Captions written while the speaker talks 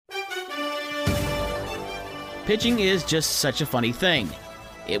Pitching is just such a funny thing.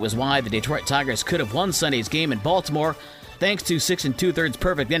 It was why the Detroit Tigers could have won Sunday's game in Baltimore thanks to 6 2/3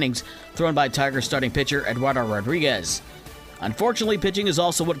 perfect innings thrown by Tigers starting pitcher Eduardo Rodriguez. Unfortunately, pitching is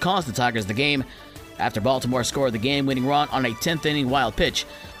also what cost the Tigers the game after Baltimore scored the game-winning run on a 10th inning wild pitch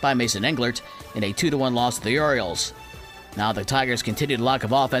by Mason Englert in a 2-1 loss to the Orioles. Now the Tigers' continued lack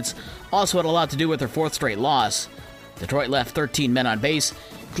of offense also had a lot to do with their 4th straight loss. Detroit left 13 men on base,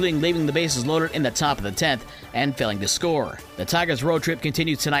 including leaving the bases loaded in the top of the 10th and failing to score. The Tigers' road trip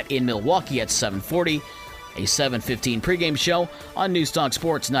continues tonight in Milwaukee at 7:40, a 7:15 pregame show on Newstalk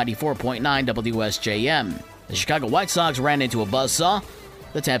Sports 94.9 WSJM. The Chicago White Sox ran into a buzzsaw,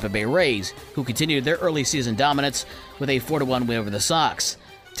 the Tampa Bay Rays, who continued their early season dominance with a 4-1 win over the Sox.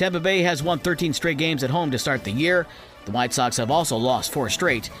 Tampa Bay has won 13 straight games at home to start the year. The White Sox have also lost 4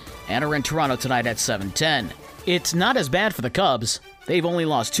 straight and are in Toronto tonight at 7:10. It's not as bad for the Cubs. They've only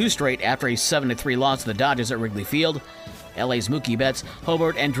lost 2 straight after a 7-3 loss to the Dodgers at Wrigley Field. LA's Mookie Betts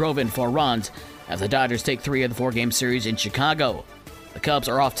homered and drove in 4 runs as the Dodgers take 3 of the 4-game series in Chicago. The Cubs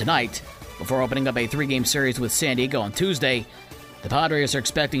are off tonight before opening up a 3-game series with San Diego on Tuesday. The Padres are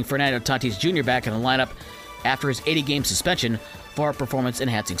expecting Fernando Tatis Jr. back in the lineup after his 80-game suspension for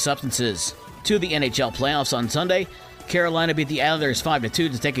performance-enhancing substances. To the NHL playoffs on Sunday, Carolina beat the Islanders 5-2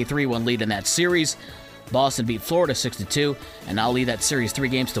 to take a 3-1 lead in that series. Boston beat Florida 6-2 and now lead that series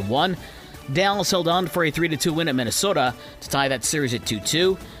 3-1. Dallas held on for a 3-2 win at Minnesota to tie that series at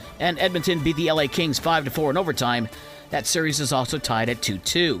 2-2. And Edmonton beat the LA Kings 5-4 in overtime. That series is also tied at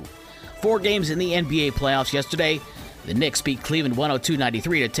 2-2. 4 games in the NBA playoffs yesterday. The Knicks beat Cleveland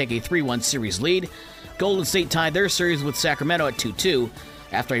 102-93 to take a 3-1 series lead. Golden State tied their series with Sacramento at 2-2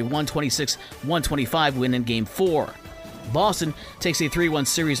 after a 126-125 win in Game 4. Boston takes a 3-1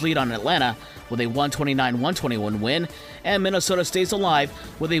 series lead on Atlanta with a 129-121 win, and Minnesota stays alive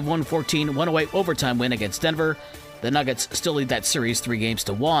with a 114-108 overtime win against Denver. The Nuggets still lead that series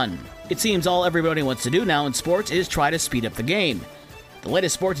 3-1. It seems all everybody wants to do now in sports is try to speed up the game. The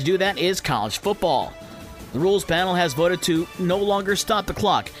latest sport to do that is college football. The rules panel has voted to no longer stop the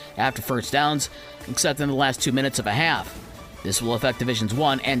clock after first downs, except in the last 2 minutes of a half. This will affect Divisions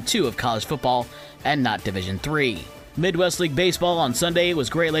 1 and 2 of college football, and not Division 3. Midwest League Baseball on Sunday was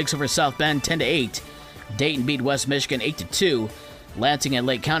Great Lakes over South Bend 10-8. Dayton beat West Michigan 8-2. Lansing and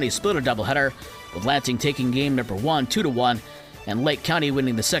Lake County split a doubleheader, with Lansing taking game number 1 2-1, and Lake County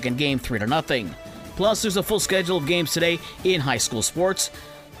winning the second game 3-0. Plus, there's a full schedule of games today in high school sports.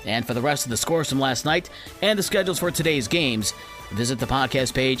 And for the rest of the scores from last night and the schedules for today's games, visit the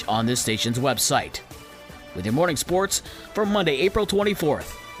podcast page on this station's website. With your morning sports for Monday, April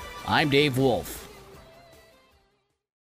 24th, I'm Dave Wolf.